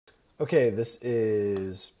Okay, this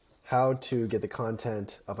is how to get the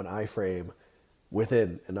content of an iframe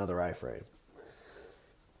within another iframe.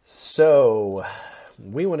 So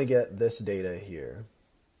we want to get this data here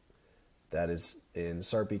that is in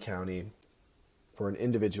Sarpy County for an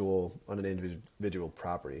individual on an individual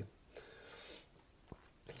property.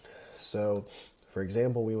 So for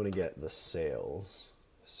example, we want to get the sales.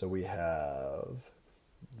 So we have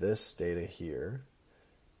this data here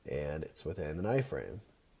and it's within an iframe,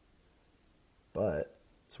 but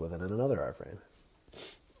it's within another iframe.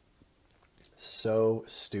 So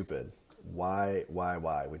stupid. Why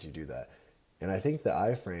would you do that? And I think the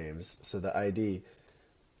iframes, so the ID,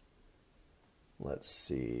 let's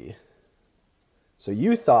see. So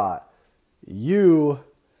you thought you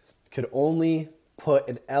could only put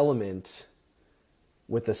an element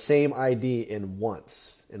with the same ID in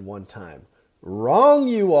one time. Wrong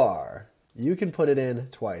you are. You can put it in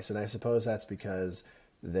twice, and I suppose that's because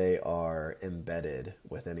they are embedded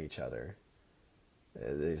within each other.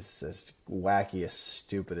 It's this wackiest,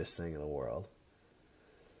 stupidest thing in the world.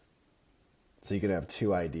 So you can have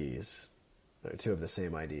two IDs, or two of the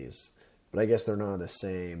same IDs, but I guess they're not on the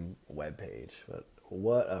same web page. But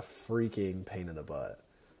what a freaking pain in the butt.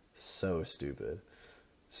 So stupid.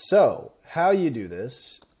 So how you do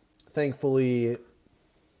this, thankfully, I'm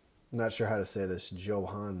not sure how to say this,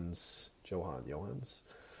 Johans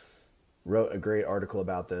wrote a great article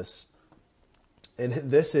about this. And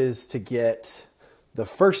this is to get the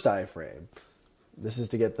first iframe. This is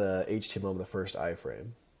to get the HTML of the first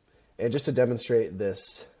iframe. And just to demonstrate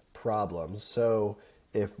this problem, so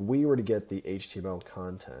if we were to get the HTML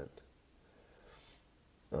content,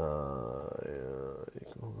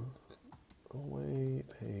 away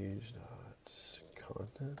page dot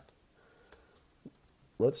content.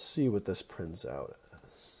 Let's see what this prints out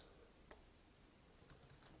as.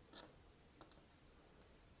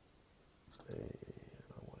 And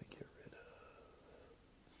I want to get rid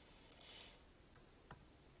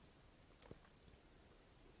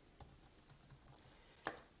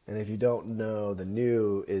of. And if you don't know, the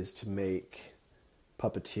new is to make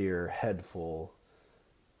Puppeteer head full.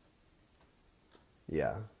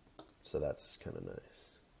 Yeah, so that's kind of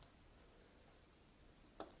nice.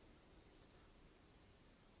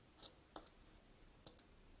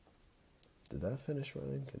 Did that finish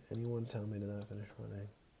running? Can anyone tell me, did that finish running?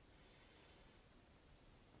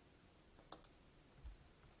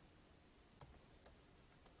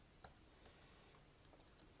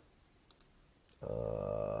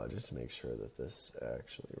 Just to make sure that this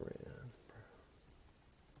actually ran.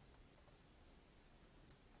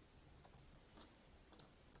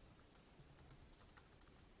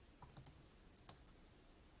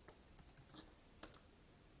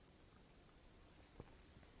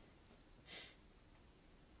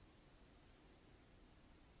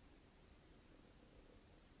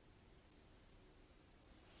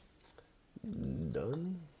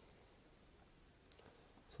 Done.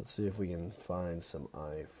 So let's see if we can find some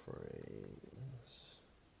iframes.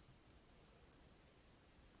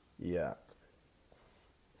 Yeah.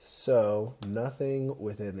 So nothing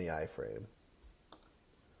within the iframe.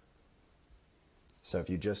 So if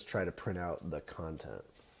you just try to print out the content,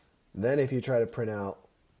 then if you try to print out,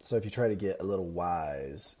 so if you try to get a little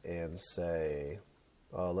wise and say,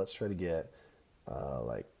 oh, let's try to get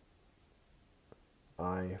like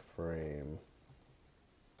iframe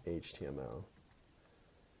HTML.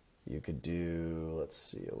 You could do, let's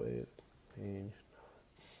see, wait, page.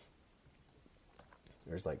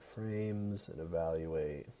 There's like frames and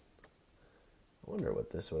evaluate. I wonder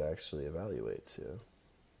what this would actually evaluate to.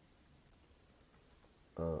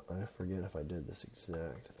 I forget if I did this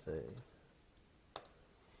exact thing.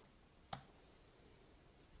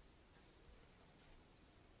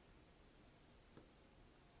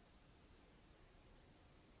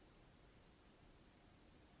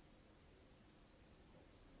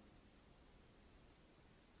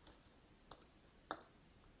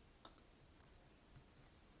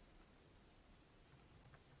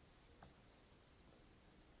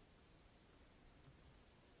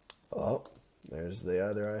 Oh, there's the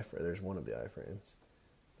other iframe. There's one of the iframes.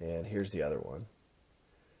 And here's the other one.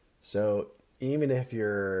 So even if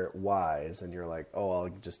you're wise and you're like, oh, I'll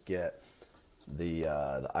just get the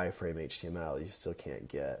iframe HTML, you still can't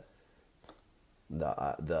get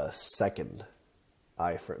the second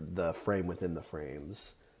iframe, the frame within the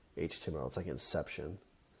frames HTML. It's like Inception.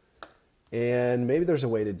 And maybe there's a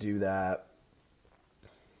way to do that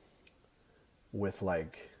with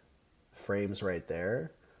like frames right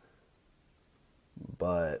there.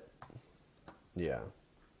 But yeah,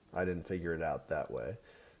 I didn't figure it out that way.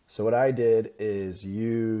 So what I did is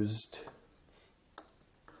used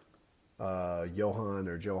Johan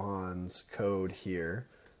or Johan's code here,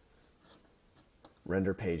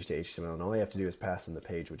 render page to HTML, and all you have to do is pass in the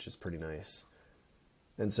page, which is pretty nice.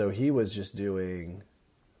 And so he was just doing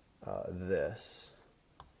this,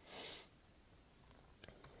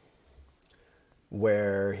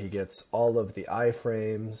 where he gets all of the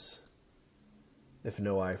iframes, if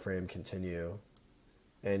no iframe, continue,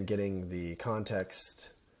 and getting the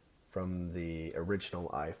context from the original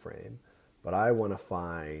iframe. But I want to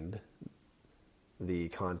find the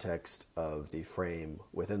context of the frame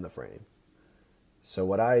within the frame. So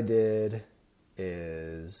what I did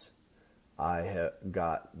is I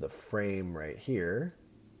got the frame right here,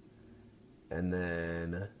 and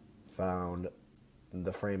then found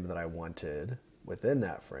the frame that I wanted within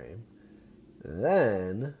that frame.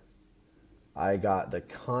 Then I got the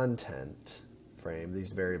content frame.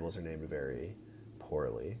 These variables are named very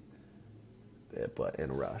poorly, but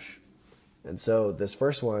in Rush. And so this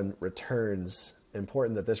first one returns,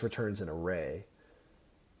 important that this returns an array.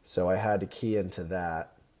 So I had to key into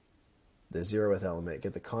that, the 0th element,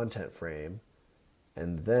 get the content frame,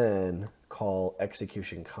 and then call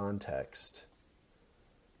execution context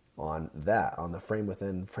on that, on the frame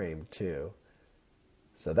within frame 2.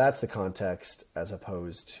 So that's the context as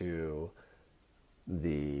opposed to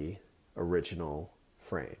the original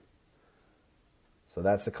frame. So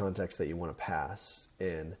that's the context that you want to pass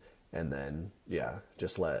in, and then, yeah,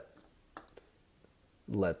 just let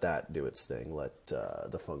that do its thing, let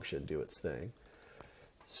the function do its thing.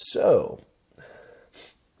 So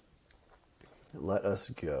let us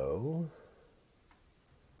go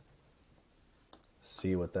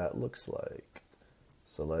see what that looks like.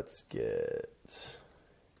 So let's get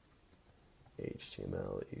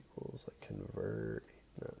HTML equals like convert.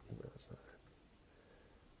 No, that's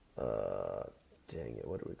not. Dang it,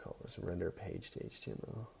 what do we call this? Render page to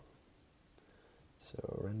HTML. So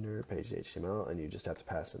render page to HTML, and you just have to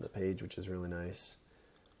pass in the page, which is really nice.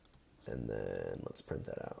 And then let's print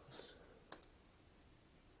that out.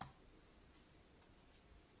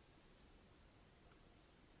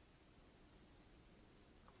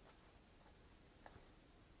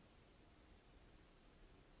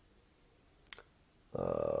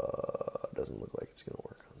 Doesn't look like it's going to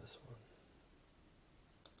work on this one.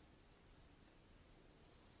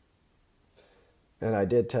 And I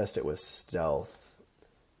did test it with stealth,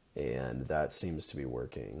 and that seems to be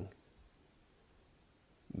working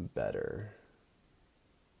better.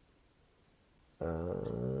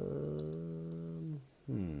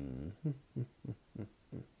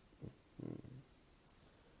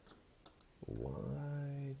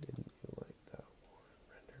 Why didn't you like that one?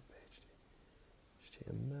 Render page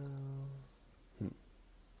HTML.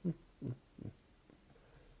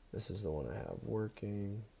 This is the one I have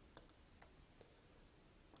working.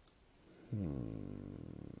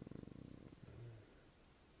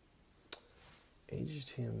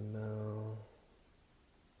 HTML.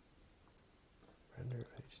 Render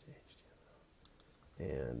page to HTML.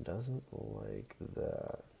 And doesn't like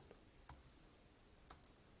that.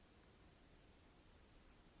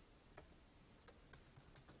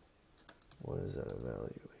 What does that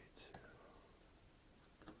evaluate to?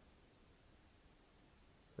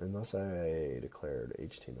 Unless I declared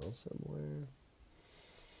HTML somewhere.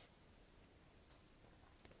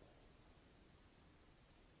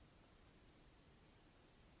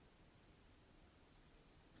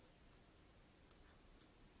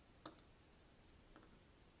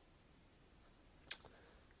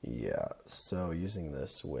 Yeah, so using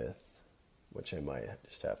this with, which I might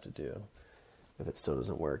just have to do if it still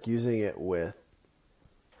doesn't work, using it with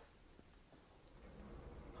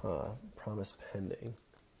promise pending.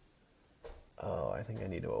 Oh, I think I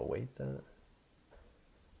need to await that.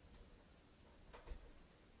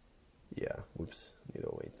 Yeah, whoops, need to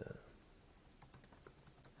await that.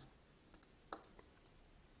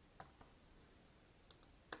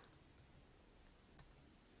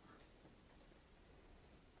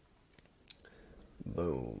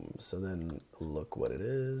 Boom. So then look what it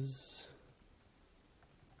is.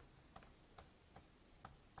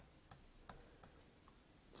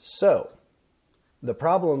 So the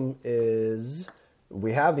problem is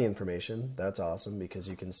we have the information. That's awesome because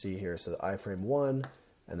you can see here. So the iframe 1,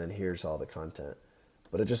 and then here's all the content.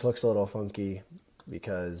 But it just looks a little funky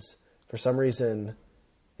because for some reason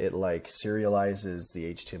it like serializes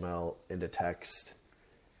the HTML into text,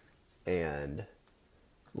 and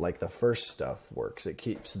like the first stuff works. It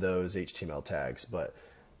keeps those HTML tags, but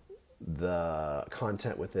the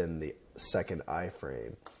content within the second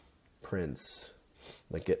iframe prints,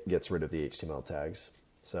 like gets rid of the HTML tags.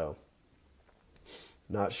 So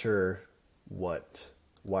not sure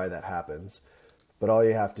why that happens, But all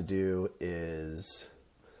you have to do is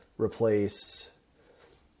replace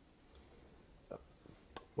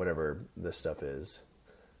whatever this stuff is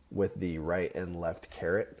with the right and left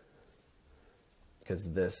caret,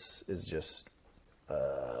 because this is just,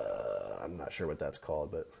 I'm not sure what that's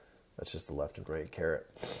called, but that's just the left and right caret.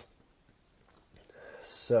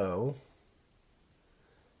 So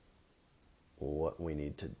what we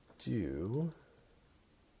need to do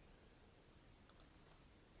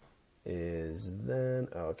is then,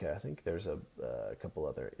 okay, I think there's a couple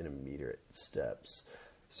other intermediate steps.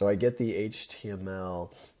 So I get the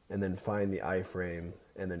HTML and then find the iframe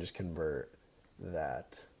and then just convert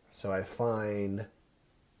that. So I find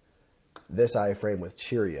this iframe with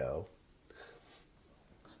Cheerio,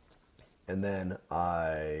 and then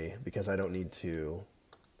because I don't need to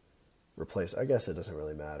replace, I guess it doesn't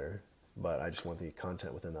really matter, but I just want the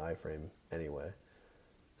content within the iframe anyway.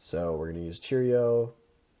 So we're going to use Cheerio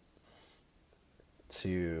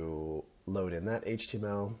to load in that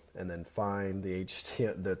HTML and then find the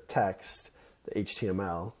text, the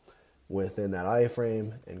HTML within that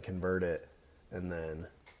iframe and convert it, and then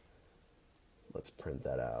let's print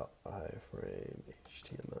that out. Iframe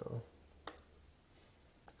HTML.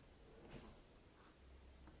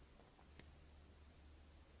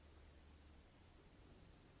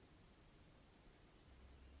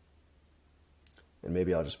 And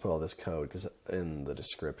maybe I'll just put all this code in the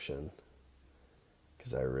description,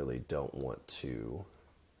 because I really don't want to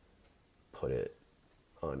put it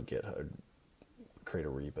on GitHub, create a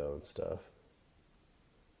repo and stuff.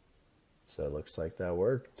 So it looks like that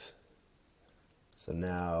worked. So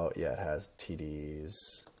now, yeah, it has TDs,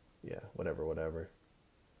 yeah, whatever.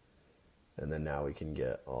 And then now we can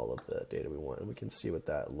get all of the data we want, and we can see what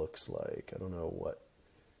that looks like. I don't know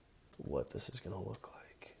what this is going to look like.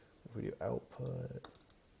 If we do output,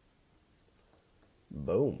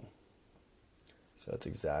 boom. So that's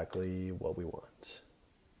exactly what we want.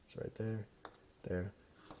 It's right there.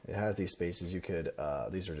 It has these spaces. You could,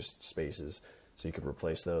 these are just spaces, so you could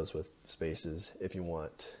replace those with spaces if you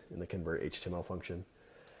want in the convert HTML function.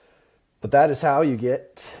 But that is how you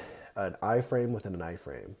get an iframe within an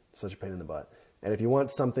iframe. Such a pain in the butt. And if you want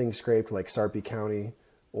something scraped like Sarpy County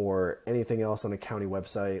or anything else on a county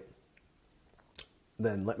website,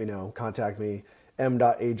 then let me know. Contact me,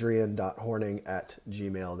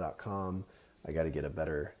 m.adrian.horning@gmail.com. I got to get a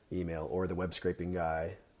better email, or the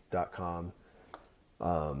webscrapingguy.com.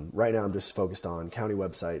 Right now I'm just focused on county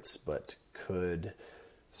websites, but could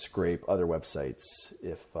scrape other websites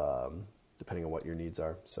if depending on what your needs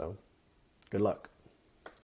are. So good luck.